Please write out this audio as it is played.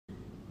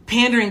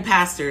pandering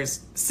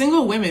pastors,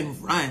 single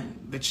women run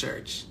the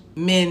church.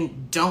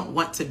 Men don't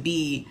want to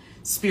be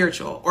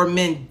spiritual, or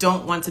men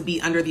don't want to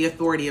be under the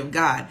authority of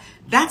God.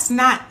 That's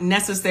not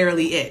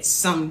necessarily it.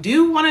 Some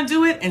do want to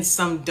do it and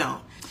some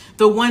don't.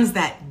 The ones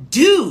that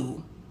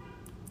do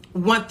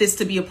want this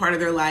to be a part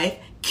of their life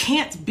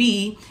can't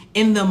be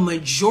in the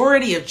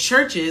majority of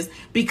churches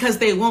because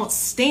they won't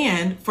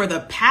stand for the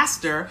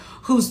pastor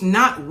who's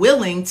not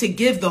willing to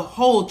give the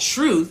whole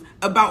truth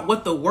about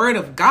what the word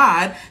of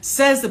God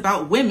says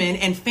about women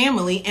and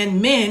family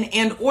and men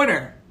and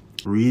order.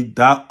 Read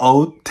that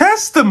Old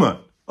Testament,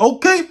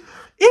 okay?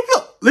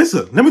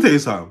 Listen, let me tell you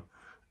something.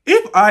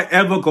 If I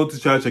ever go to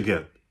church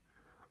again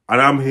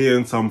and I'm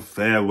hearing some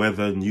fair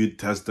weather New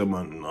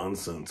Testament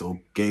nonsense,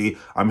 okay?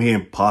 I'm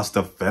hearing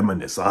pastor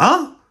feminists,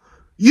 huh?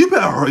 You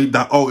better read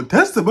that Old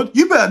Testament.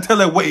 You better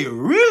tell it what it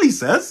really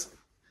says.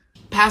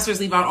 Pastors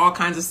leave out all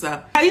kinds of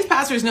stuff. These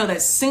pastors know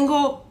that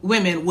single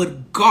women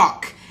would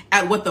gawk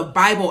at what the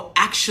Bible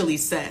actually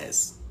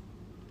says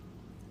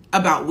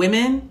about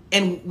women,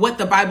 and what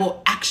the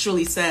Bible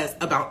actually says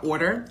about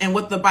order, and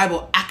what the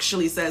Bible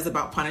actually says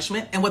about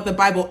punishment, and what the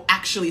Bible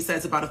actually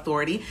says about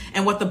authority,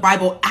 and what the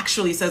Bible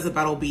actually says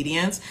about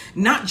obedience,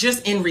 not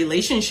just in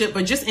relationship,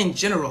 but just in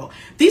general.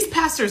 These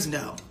pastors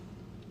know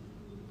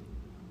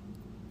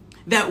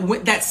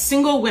that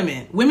single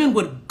women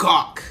would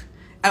gawk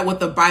at what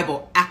the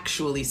Bible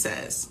actually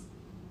says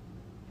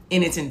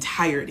in its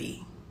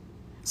entirety.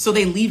 So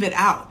they leave it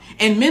out,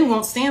 and men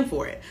won't stand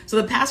for it. So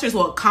the pastors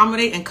will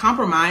accommodate and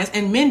compromise,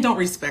 and men don't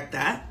respect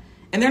that,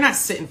 and they're not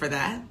sitting for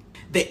that.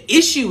 The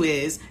issue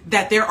is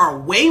that there are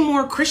way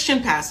more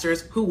Christian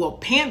pastors who will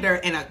pander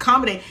and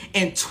accommodate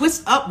and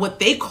twist up what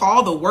they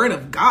call the word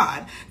of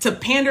God to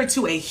pander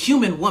to a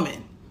human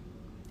woman.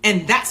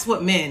 And that's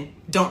what men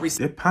don't respect.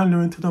 They're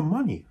pandering to the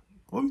money.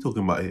 What are we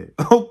talking about here?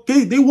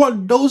 Okay, they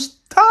want those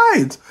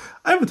tithes.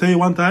 I ever tell you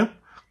one time,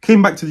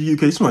 came back to the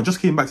UK. I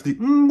just came back to the,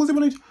 was it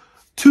when I was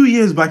 2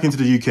 years back into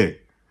the UK?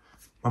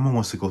 My mum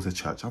wants to go to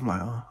church. I'm like,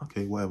 oh,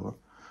 okay, whatever.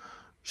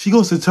 She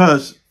goes to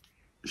church.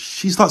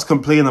 She starts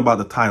complaining about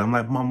the tithe. I'm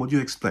like, Mum, what do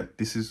you expect?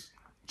 This is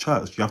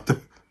church. You have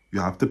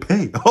to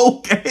pay.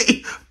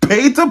 Okay,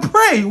 pay to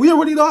pray. We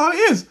already know how it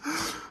is.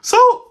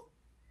 So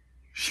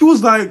she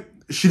was like,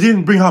 she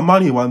didn't bring her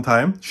money one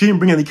time. She didn't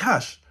bring any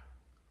cash.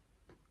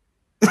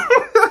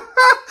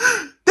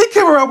 They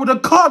came around with a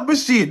card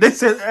machine. They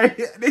said,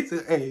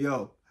 hey,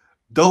 yo,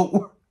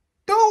 don't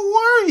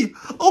worry.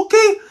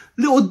 Okay,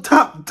 little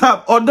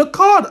tap on the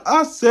card.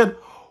 I said,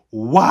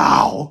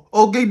 wow.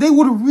 Okay, they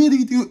would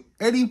really do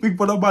anything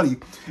for the money,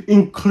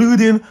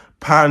 including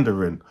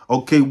pandering.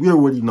 Okay, we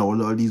already know a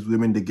lot of these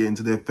women, they get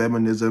into their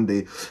feminism,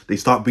 they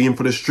start being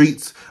for the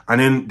streets,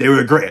 and then they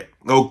regret it.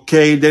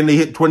 Okay, then they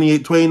hit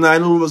 28,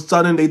 29, all of a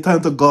sudden they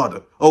turn to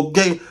God.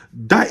 Okay,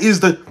 that is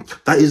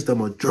the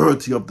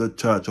majority of the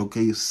church.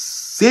 Okay,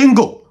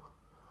 single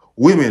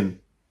women.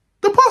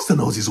 The pastor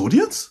knows his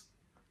audience.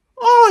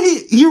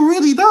 Oh, he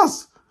really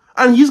does.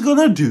 And he's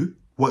gonna do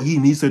what he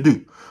needs to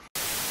do.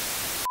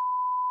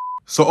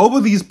 So over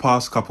these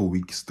past couple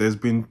weeks, there's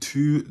been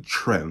two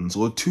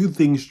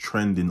things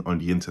trending on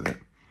the internet.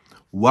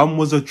 One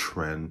was a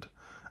trend,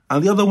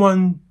 and the other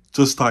one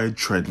just started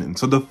trending.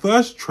 So the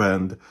first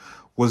trend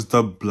was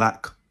the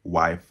black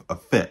wife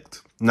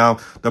effect. Now,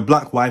 the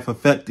black wife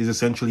effect is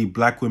essentially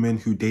black women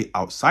who date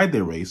outside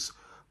their race,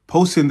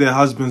 posting their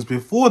husbands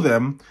before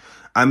them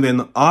and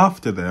then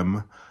after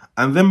them,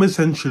 and them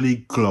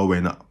essentially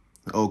glowing up.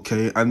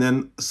 Okay, and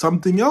then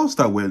something else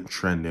that went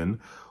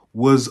trending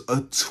was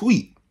a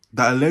tweet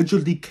that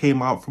allegedly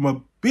came out from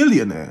a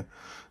billionaire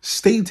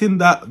stating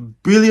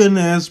that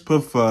billionaires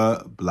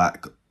prefer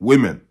black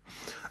women.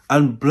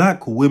 And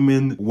black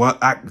women were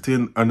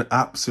acting an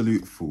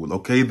absolute fool,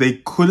 okay? They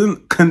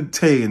couldn't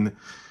contain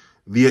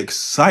the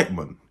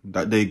excitement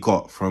that they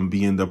got from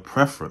being the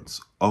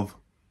preference of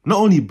not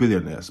only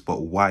billionaires,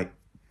 but white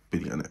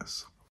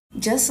billionaires.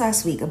 Just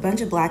last week, a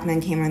bunch of black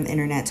men came on the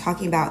internet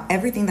talking about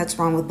everything that's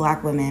wrong with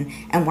black women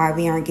and why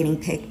we aren't getting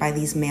picked by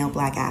these male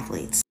black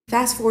athletes.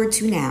 Fast forward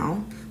to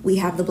now, we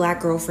have the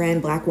black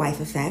girlfriend, black wife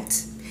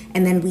effect.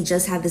 And then we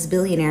just had this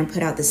billionaire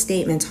put out this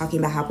statement talking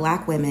about how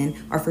black women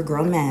are for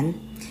grown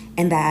men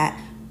and that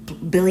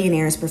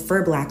billionaires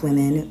prefer black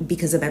women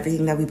because of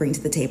everything that we bring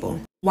to the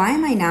table. Why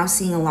am I now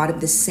seeing a lot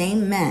of the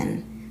same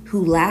men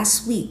who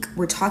last week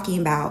were talking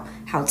about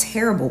how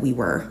terrible we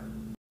were,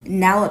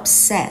 now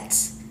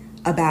upset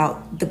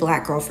about the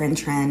black girlfriend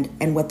trend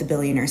and what the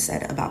billionaire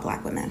said about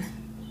black women?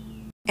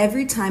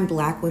 Every time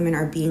black women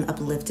are being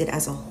uplifted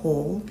as a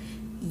whole,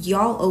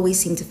 y'all always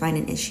seem to find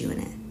an issue in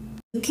it.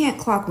 You can't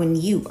clock when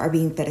you are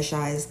being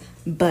fetishized,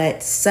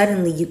 but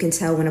suddenly you can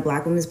tell when a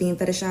black woman is being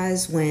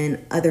fetishized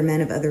when other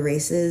men of other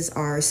races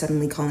are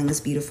suddenly calling us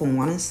beautiful and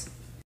want us.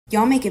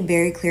 Y'all make it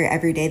very clear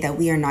every day that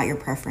we are not your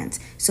preference.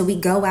 So we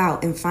go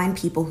out and find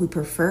people who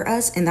prefer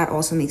us, and that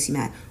also makes you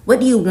mad. What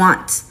do you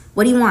want?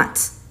 What do you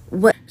want?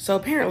 What? So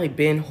apparently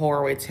Ben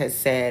Horowitz has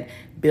said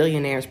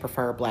billionaires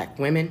prefer black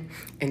women,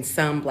 and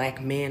some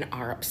black men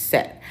are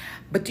upset.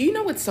 But do you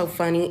know what's so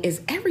funny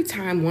is every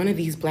time one of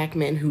these black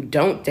men who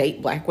don't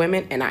date black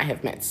women, and I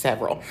have met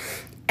several,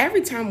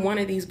 every time one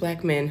of these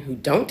black men who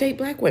don't date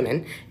black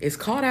women is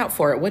called out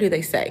for it, what do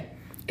they say?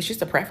 It's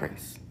just a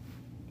preference.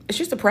 It's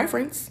just a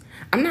preference.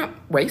 I'm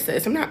not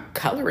racist. I'm not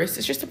colorist.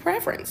 It's just a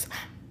preference.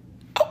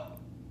 Oh,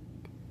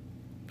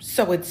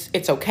 so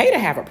it's okay to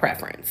have a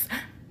preference,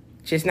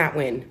 just not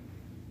when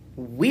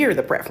we're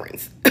the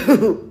preference.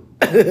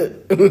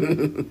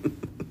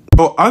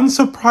 But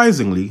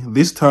unsurprisingly,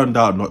 this turned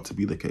out not to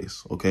be the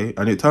case, okay?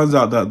 And it turns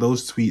out that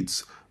those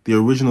tweets, the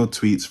original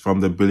tweets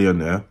from the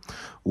billionaire,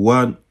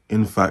 weren't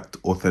in fact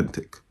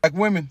authentic. Black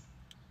women,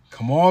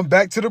 come on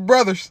back to the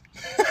brothers.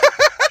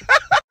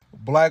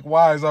 Black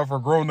wives are for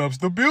grown-ups.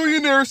 The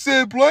billionaire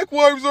said black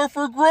wives are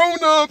for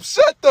grown-ups.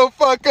 Shut the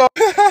fuck up.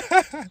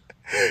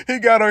 He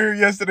got on here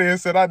yesterday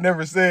and said, I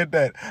never said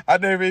that. I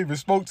never even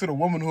spoke to the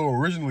woman who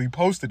originally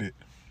posted it.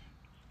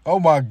 Oh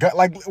my God.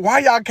 Like, why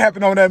y'all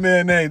capping on that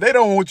man's name? They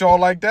don't want y'all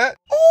like that.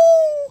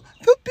 Oh,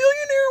 the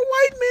billionaire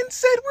white men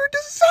said we're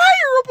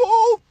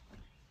desirable.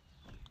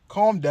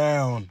 Calm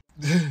down.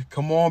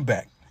 Come on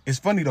back. It's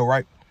funny though,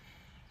 right?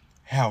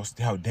 How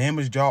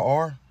damaged y'all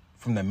are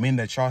from the men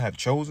that y'all have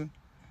chosen.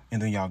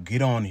 And then y'all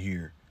get on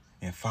here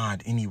and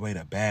find any way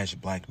to bash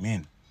black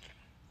men.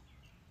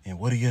 And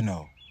what do you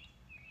know?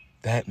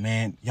 That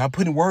man, y'all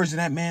putting words in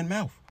that man's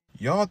mouth.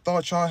 Y'all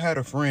thought y'all had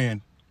a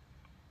friend.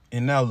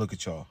 And now look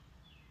at y'all.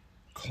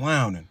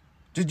 Clowning.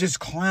 Just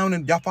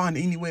clowning. Y'all find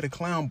any way to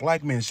clown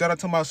black men. Shout out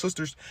to my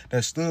sisters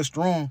that stood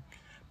strong.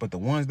 But the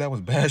ones that was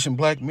bashing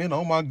black men,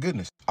 oh my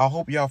goodness. I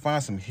hope y'all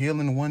find some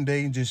healing one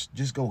day and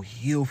just go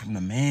heal from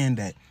the man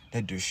that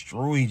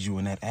destroyed you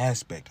in that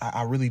aspect.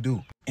 I really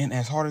do. And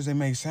as hard as it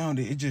may sound,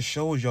 it just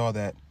shows y'all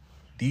that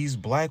these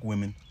black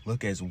women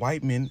look at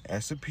white men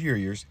as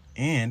superiors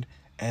and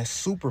as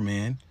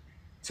Superman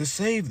to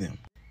save them.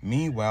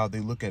 Meanwhile,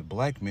 they look at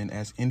black men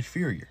as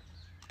inferior,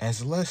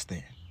 as less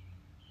than.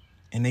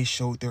 And they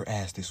showed their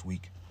ass this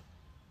week.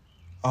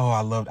 Oh,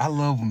 I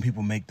love when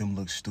people make them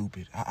look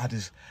stupid.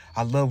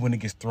 I love when it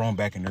gets thrown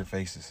back in their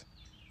faces.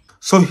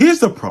 So here's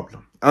the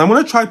problem. And I'm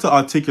going to try to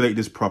articulate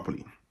this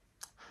properly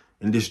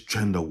in this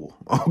gender war,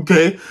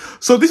 okay?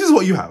 So this is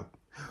what you have.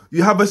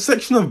 You have a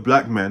section of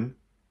black men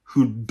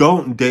who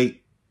don't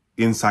date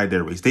inside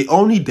their race. They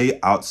only date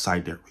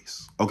outside their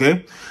race,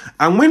 okay?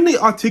 And when they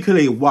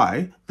articulate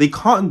why, they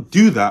can't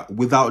do that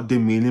without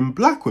demeaning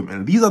black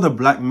women. These are the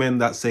black men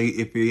that say,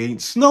 if it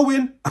ain't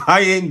snowing, I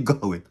ain't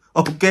going,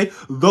 okay?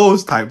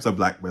 Those types of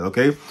black men,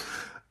 okay?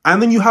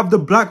 And then you have the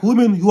black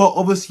women who are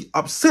obviously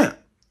upset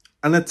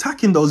and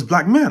attacking those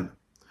black men.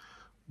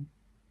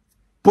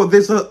 But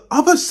there's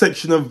another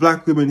section of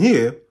black women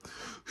here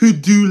who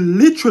do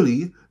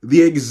literally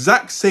the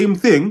exact same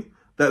thing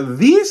that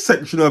these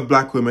section of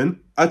black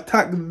women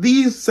attack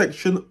these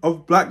section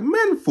of black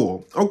men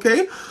for,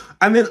 okay?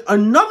 And then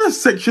another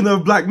section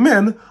of black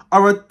men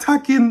are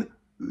attacking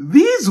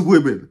these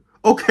women,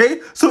 okay?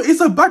 So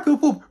it's a back and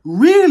forth.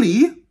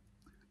 Really,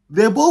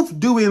 they're both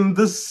doing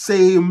the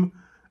same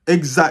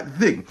exact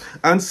thing.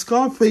 And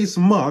Scarface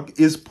Mark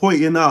is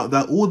pointing out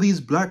that all these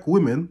black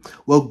women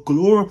were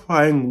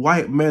glorifying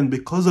white men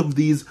because of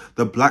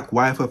the black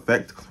wife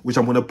effect, which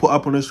I'm going to put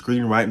up on the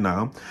screen right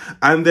now.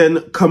 And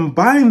then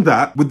combine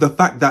that with the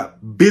fact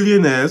that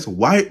billionaires,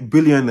 white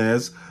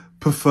billionaires,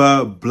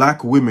 prefer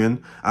black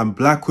women and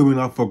black women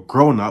are for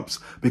grown-ups,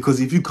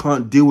 because if you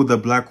can't deal with a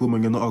black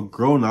woman, you're not a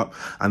grown-up.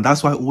 And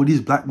that's why all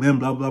these black men,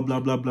 blah, blah, blah,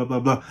 blah, blah, blah,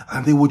 blah.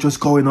 And they were just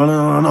going on and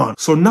on and on.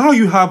 So now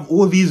you have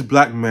all these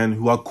black men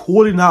who are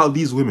calling out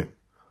these women,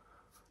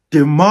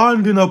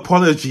 demanding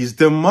apologies,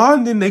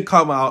 demanding they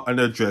come out and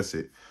address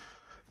it.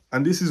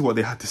 And this is what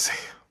they had to say.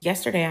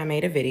 Yesterday, I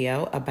made a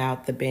video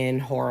about the Ben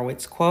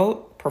Horowitz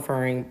quote,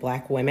 preferring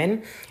black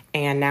women.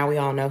 And now we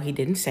all know he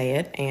didn't say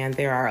it. And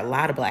there are a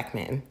lot of black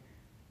men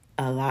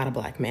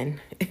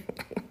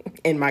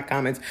in my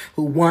comments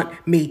who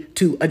want me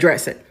to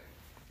address it.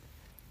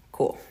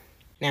 Cool.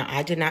 Now,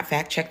 I did not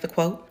fact check the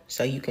quote,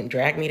 so you can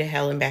drag me to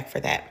hell and back for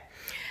that.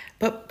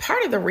 But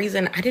part of the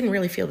reason I didn't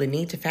really feel the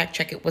need to fact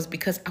check it was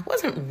because I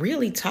wasn't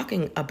really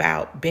talking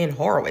about Ben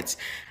Horowitz.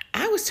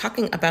 I was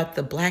talking about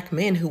the black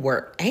men who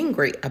were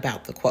angry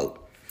about the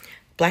quote.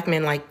 Black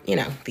men like,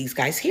 these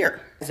guys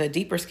here. As a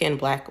deeper skinned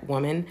black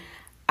woman,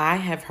 I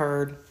have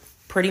heard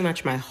pretty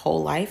much my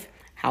whole life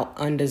how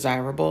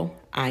undesirable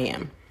I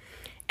am.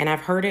 And I've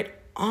heard it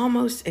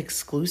almost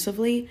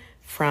exclusively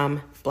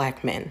from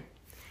black men.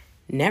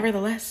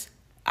 Nevertheless,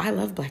 I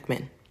love black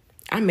men.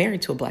 I'm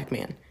married to a black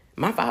man.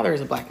 My father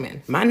is a black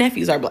man. My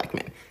nephews are black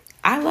men.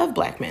 I love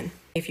black men.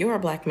 If you're a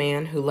black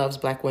man who loves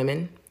black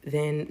women,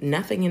 then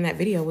nothing in that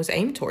video was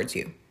aimed towards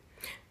you.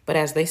 But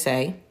as they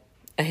say,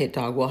 a hit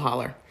dog will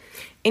holler.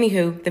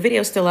 Anywho, the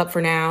video's still up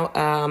for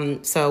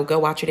now, so go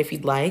watch it if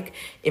you'd like.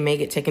 It may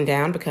get taken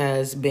down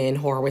because Ben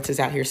Horowitz is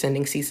out here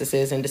sending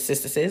ceases and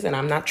desists, and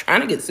I'm not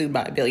trying to get sued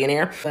by a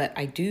billionaire, but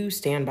I do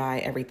stand by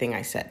everything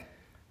I said.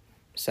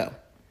 So,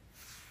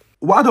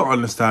 What I don't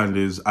understand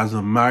is, as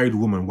a married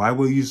woman, why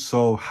were you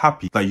so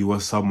happy that you were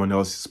someone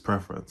else's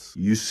preference?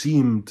 You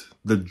seemed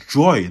the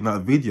joy in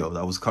that video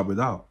that was coming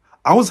out.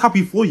 I was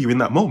happy for you in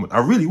that moment. I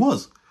really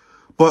was.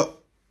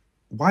 But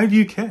why do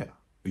you care?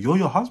 You're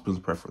your husband's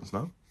preference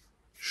now.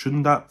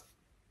 Shouldn't that...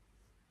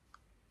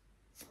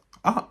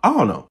 I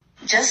don't know.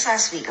 Just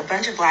last week, a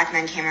bunch of black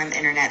men came on the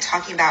internet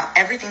talking about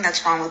everything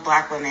that's wrong with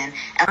black women.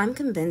 I'm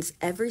convinced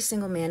every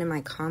single man in my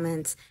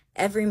comments,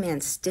 every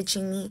man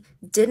stitching me,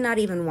 did not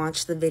even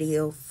watch the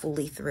video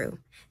fully through.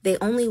 They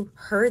only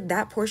heard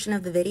that portion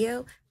of the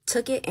video,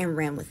 took it, and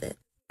ran with it.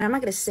 And I'm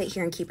not going to sit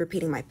here and keep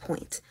repeating my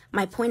point.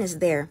 My point is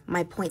there.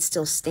 My point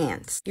still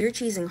stands. You're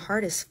cheesing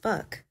hard as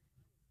fuck.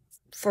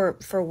 For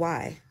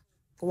why?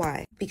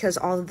 Why? Because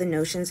all of the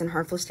notions and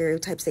harmful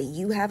stereotypes that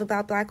you have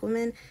about black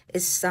women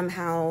is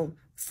somehow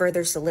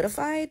further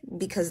solidified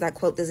because that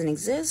quote doesn't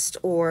exist,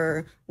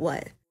 or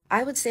what?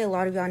 I would say a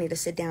lot of y'all need to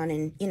sit down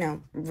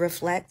and,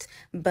 reflect,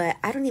 but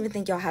I don't even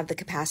think y'all have the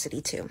capacity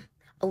to.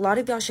 A lot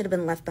of y'all should have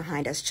been left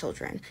behind as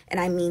children,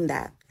 and I mean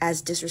that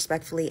as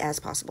disrespectfully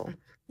as possible.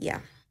 Yeah.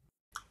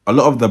 A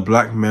lot of the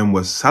black men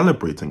were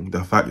celebrating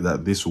the fact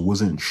that this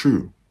wasn't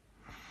true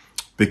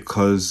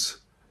because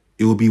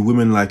it will be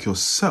women like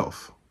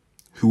yourself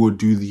who will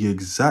do the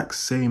exact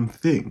same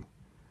thing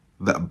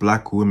that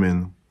black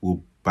women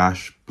will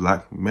bash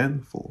black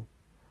men for.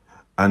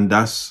 And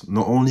that's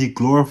not only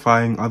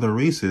glorifying other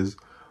races,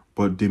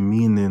 but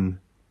demeaning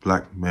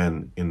black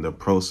men in the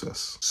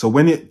process. So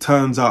when it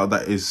turns out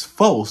that it's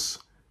false,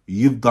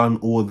 you've done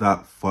all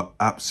that for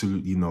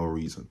absolutely no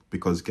reason.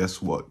 Because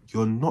guess what?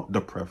 You're not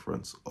the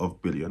preference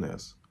of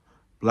billionaires.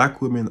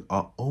 Black women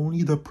are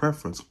only the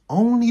preference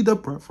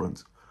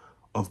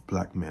of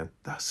black men.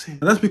 That's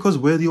it. And that's because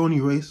we're the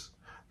only race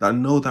that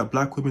know that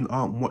black women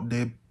aren't what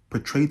they're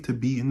portrayed to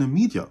be in the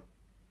media.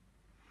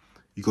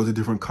 You go to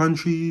different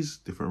countries,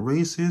 different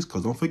races,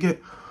 because don't forget,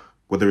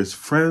 whether it's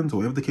friends or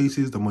whatever the case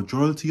is, the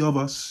majority of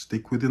us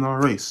stick within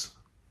our race.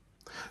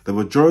 The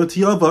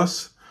majority of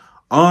us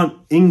aren't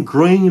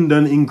ingrained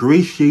and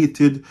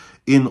ingratiated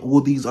in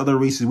all these other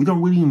races. We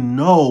don't really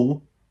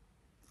know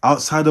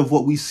outside of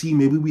what we see.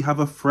 Maybe we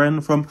have a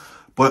friend from,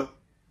 but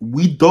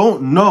we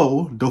don't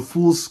know the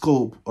full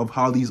scope of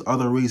how these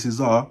other races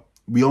are.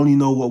 We only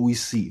know what we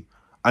see.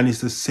 And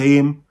it's the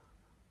same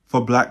for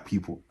black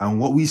people. And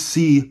what we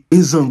see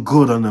isn't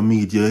good on the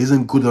media,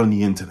 isn't good on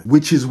the internet,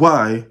 which is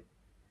why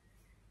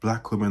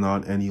black women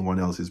aren't anyone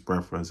else's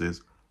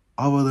preferences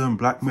other than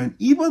black men,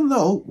 even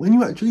though when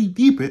you actually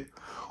deep it,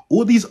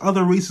 all these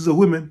other races of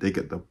women, they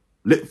get the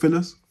lip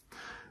fillers,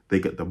 they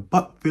get the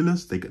butt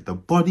fillers, they get the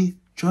body,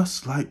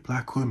 just like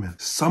black women.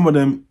 Some of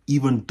them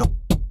even don't.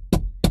 Y'all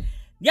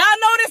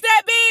notice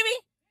that, baby?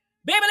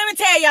 Baby, let me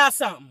tell y'all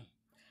something.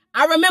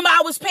 I remember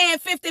I was paying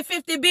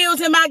 50-50 bills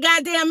in my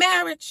goddamn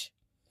marriage.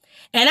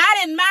 And I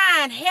didn't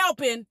mind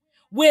helping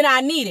when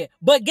I needed.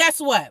 But guess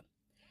what?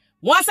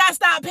 Once I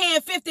stopped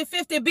paying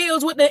 50-50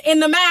 bills in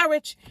the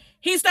marriage,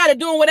 he started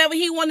doing whatever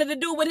he wanted to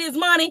do with his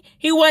money.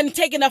 He wasn't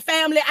taking the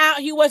family out.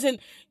 He wasn't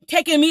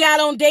taking me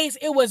out on dates.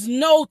 It was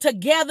no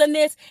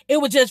togetherness.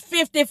 It was just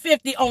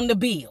 50-50 on the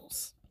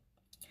bills.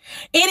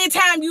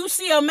 Anytime you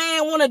see a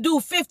man want to do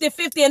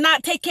 50-50 and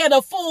not take care of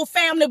the full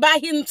family by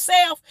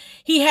himself,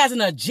 he has an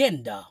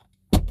agenda.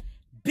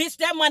 Bitch,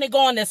 that money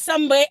going to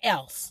somewhere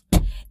else.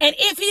 And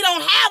if he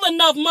don't have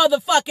enough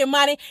motherfucking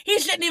money, he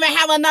shouldn't even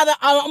have another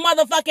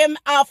motherfucking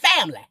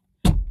family.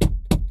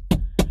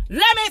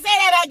 Let me say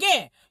that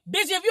again.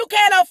 Bitch, if you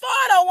can't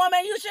afford a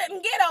woman, you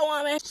shouldn't get a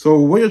woman. So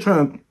what you're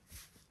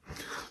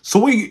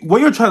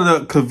trying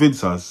to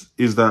convince us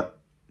is that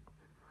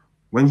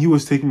when he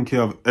was taking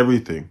care of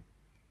everything,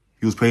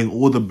 he was paying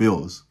all the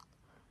bills,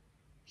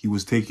 he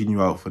was taking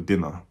you out for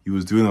dinner, he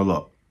was doing a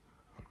lot.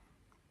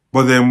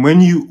 But then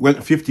when you went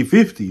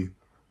 50-50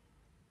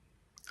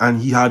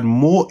 and he had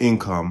more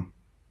income,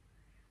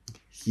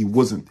 he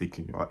wasn't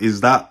taking you out.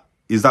 Is that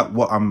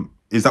what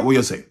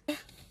you're saying?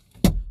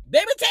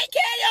 Baby, take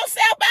care of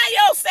yourself by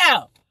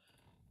yourself.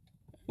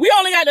 We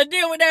only got to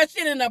deal with that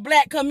shit in the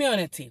black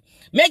community.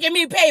 Making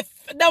me pay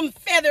them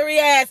feathery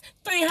ass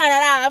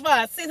 $300 for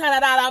a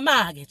 $600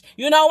 mortgage.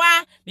 You know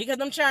why? Because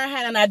them children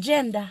had an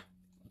agenda.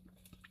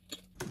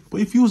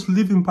 But if you was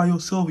living by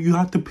yourself, you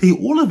had to pay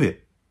all of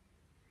it.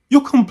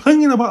 You're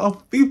complaining about a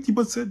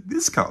 50%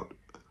 discount.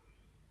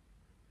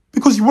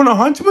 Because you want a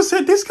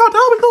 100% discount?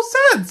 That makes no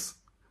sense.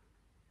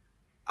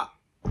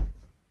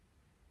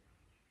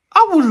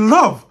 I would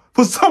love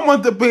for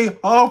someone to pay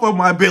half of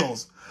my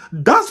bills.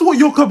 That's what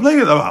you're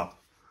complaining about.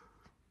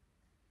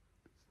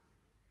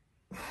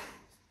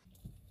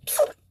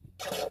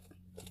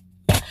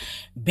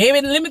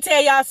 Baby, let me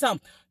tell y'all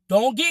something.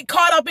 Don't get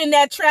caught up in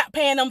that trap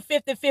paying them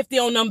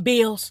 50-50 on them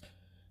bills.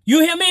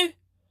 You hear me?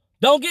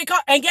 Don't get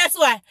caught. And guess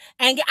what?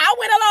 And I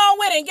went along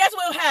with it. And guess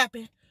what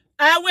happened?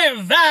 I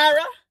went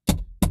viral.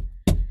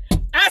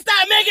 I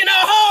started making a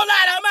whole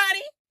lot of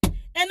money.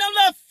 And them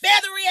little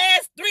feathery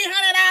ass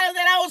 $300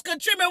 that I was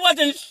contributing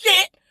wasn't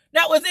shit.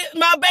 That was in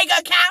my bank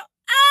account.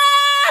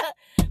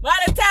 By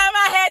the time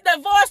I had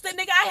divorced the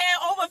nigga, I had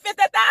over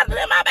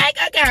 $50,000 in my bank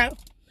account.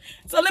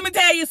 So let me me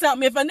tell you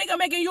something. If a nigga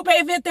making you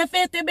pay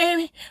 50-50,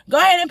 baby, go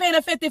ahead and pay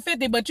the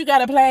 50-50, but you got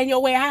to plan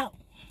your way out.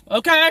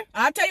 Okay?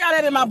 I'll tell y'all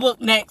that in my book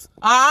next.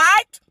 All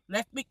right?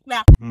 Let's speak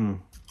now.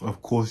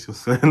 Of course you're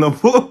saying a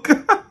book.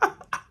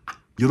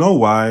 You know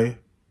why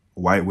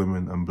white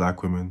women and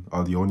black women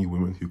are the only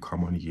women who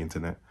come on the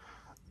internet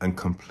and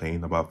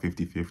complain about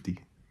 50-50?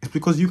 It's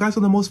because you guys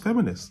are the most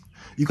feminist.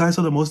 You guys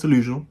are the most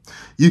delusional.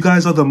 You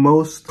guys are the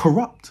most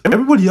corrupt.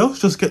 Everybody else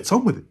just gets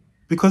on with it.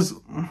 Because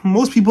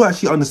most people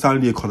actually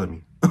understand the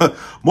economy.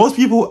 Most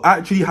people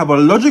actually have a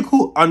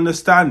logical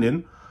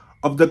understanding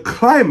of the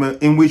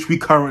climate in which we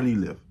currently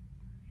live.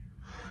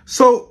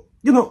 So,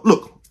 you know,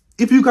 look,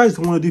 if you guys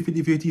don't want to do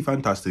 50-50,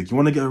 fantastic. You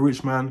want to get a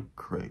rich man?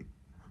 Great.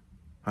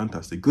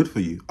 Fantastic. Good for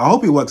you. I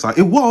hope it works out.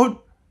 It won't,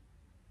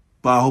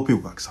 but I hope it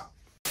works out.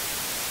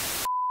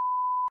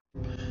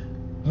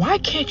 Why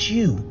can't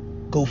you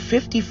go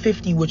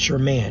 50-50 with your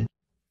man?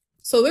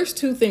 So there's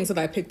two things that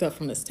I picked up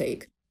from this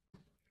take.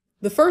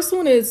 The first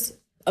one is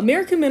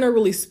American men are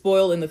really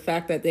spoiled in the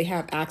fact that they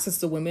have access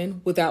to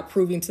women without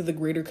proving to the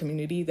greater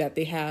community that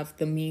they have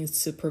the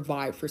means to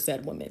provide for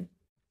said women.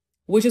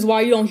 Which is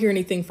why you don't hear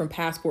anything from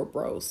passport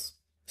bros.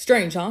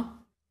 Strange, huh?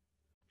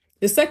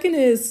 The second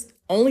is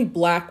only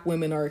black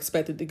women are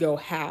expected to go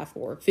half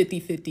or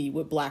 50-50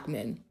 with black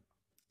men.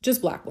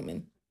 Just black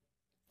women.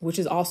 Which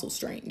is also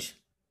strange.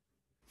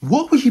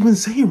 What were you even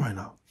saying right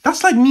now?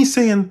 That's like me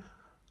saying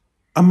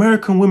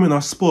American women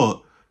are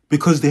spoiled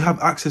because they have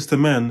access to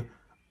men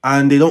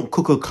and they don't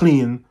cook or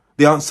clean,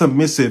 they aren't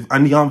submissive,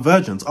 and they aren't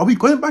virgins. Are we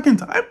going back in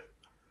time?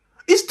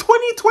 It's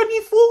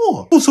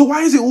 2024. So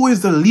why is it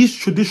always the least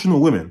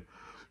traditional women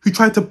who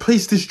try to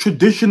place this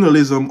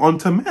traditionalism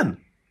onto men?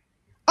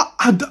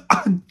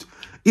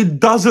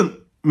 It doesn't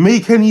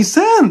make any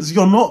sense.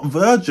 You're not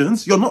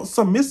virgins. You're not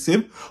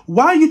submissive.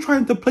 Why are you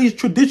trying to place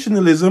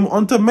traditionalism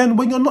onto men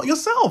when you're not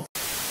yourself?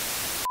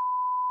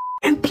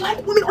 And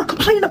black women are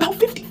complaining about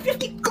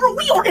 50-50. Girl,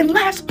 we are in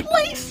last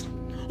place.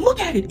 Look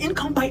at it,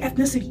 income by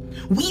ethnicity.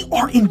 We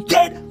are in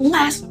dead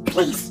last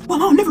place.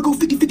 Well, I'll never go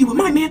 50-50 with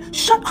my man.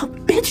 Shut up,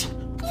 bitch.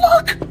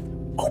 Look.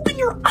 Open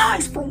your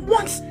eyes for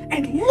once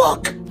and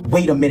look.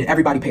 Wait a minute,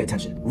 everybody pay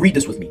attention. Read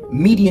this with me.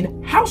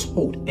 Median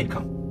household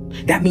income.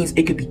 That means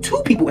it could be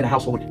two people in a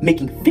household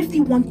making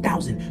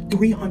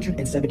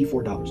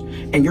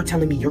 $51,374. And you're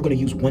telling me you're going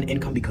to use one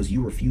income because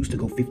you refuse to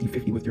go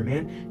 50-50 with your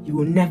man? You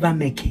will never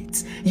make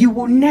it. You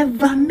will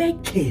never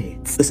make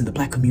it. Listen, the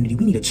black community,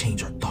 we need to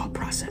change our thought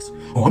process.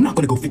 Oh, I'm not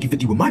going to go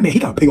 50-50 with my man. He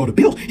got to pay all the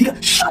bills.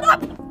 Shut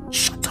up.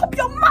 Shut up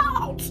your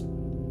mouth.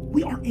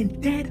 We are in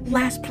dead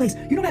last place.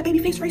 You know that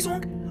Babyface Ray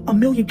song? A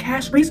Million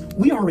Cash Race?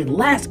 We are in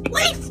last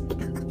place.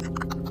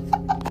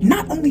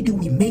 Not only do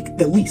we make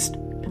the least,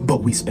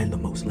 but we spend the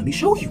most. Let me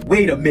show you.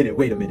 Wait a minute.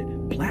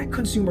 Black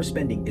consumer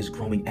spending is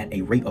growing at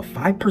a rate of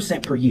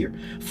 5% per year,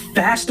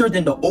 faster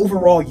than the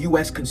overall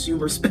U.S.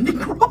 consumer spending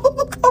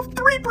growth of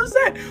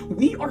 3%.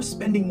 We are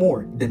spending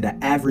more than the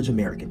average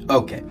American.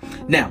 Okay,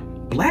 now,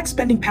 black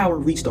spending power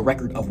reached a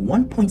record of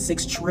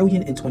 $1.6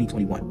 trillion in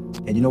 2021.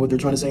 And you know what they're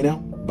trying to say now?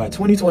 By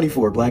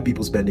 2024, black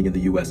people spending in the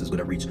U.S. is going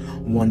to reach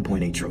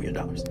 $1.8 trillion.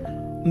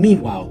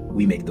 Meanwhile,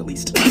 we make the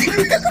least.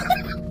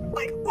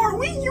 Like, are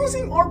we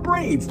using our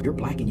brains? You're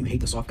black and you hate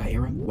the soft guy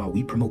era while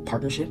we promote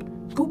partnership?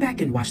 Go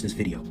back and watch this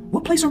video.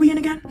 What place are we in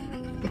again?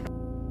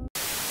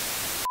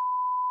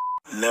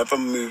 Never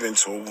move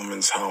into a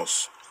woman's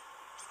house.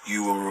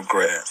 You will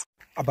regret.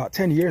 About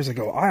 10 years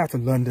ago, I had to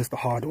learn this the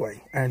hard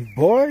way. And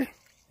boy,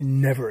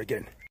 never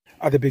again.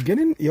 At the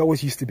beginning, it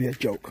always used to be a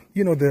joke.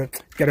 You know, the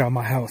get out of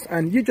my house.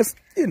 And you just,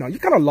 you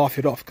kind of laugh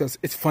it off because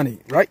it's funny,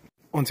 right?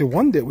 Until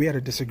one day we had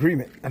a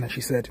disagreement and then she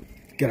said,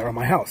 get out of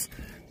my house.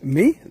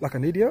 Me, like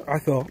an idiot, I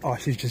thought, oh,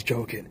 she's just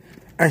joking.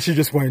 And she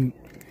just went,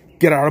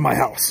 get out of my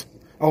house.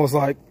 I was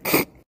like,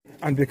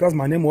 and because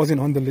my name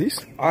wasn't on the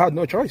list, I had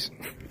no choice.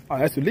 I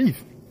had to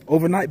leave.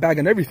 Overnight bag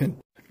and everything.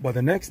 But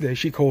the next day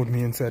she called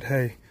me and said,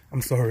 hey,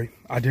 I'm sorry.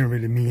 I didn't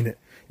really mean it.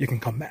 You can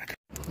come back.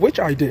 Which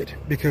I did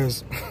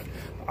because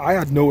I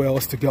had nowhere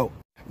else to go.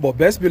 But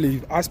best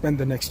believe I spent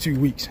the next 2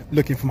 weeks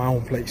looking for my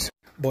own place.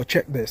 But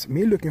check this,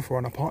 me looking for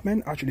an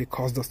apartment actually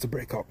caused us to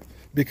break up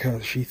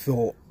because she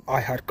thought I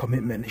had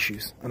commitment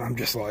issues. And I'm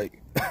just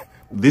like...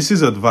 This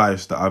is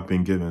advice that I've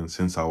been given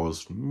since I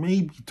was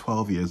maybe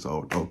 12 years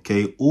old,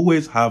 okay?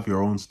 Always have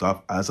your own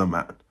stuff as a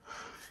man.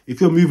 If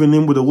you're moving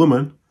in with a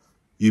woman,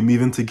 you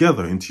move in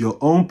together into your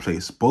own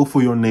place, both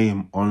for your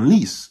name on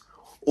lease.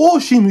 Or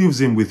she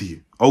moves in with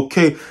you,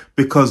 okay?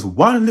 Because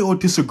one little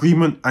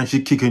disagreement and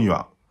she's kicking you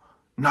out.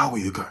 Now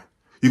where you going?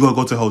 You gotta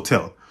go to a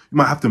hotel. You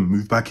might have to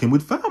move back in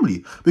with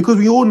family. Because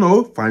we all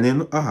know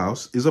finding a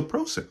house is a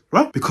process,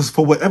 right? Because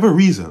for whatever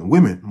reason,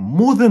 women,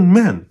 more than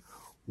men,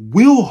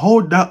 will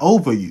hold that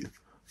over you.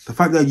 The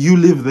fact that you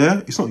live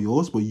there, it's not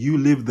yours, but you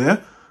live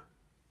there.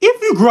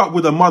 If you grew up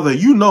with a mother,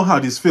 you know how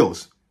this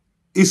feels.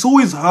 It's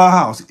always her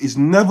house. It's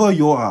never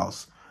your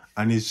house.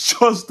 And it's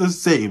just the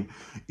same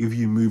if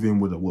you move in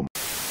with a woman.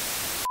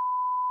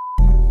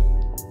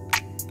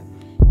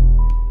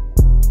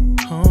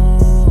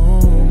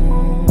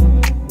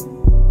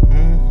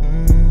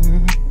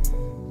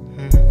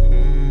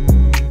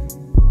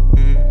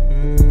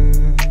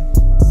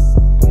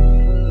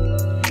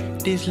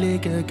 This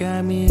liquor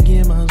got me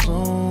in my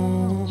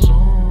zone.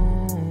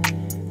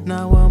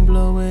 Now I'm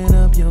blowing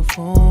up your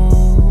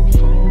phone.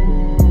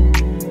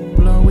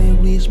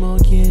 Blowing weed,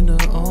 smoking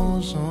the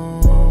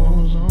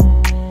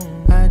ozone.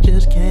 I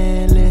just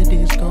can't let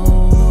this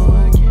go.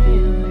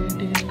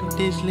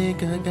 This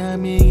liquor got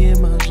me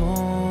in my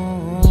zone.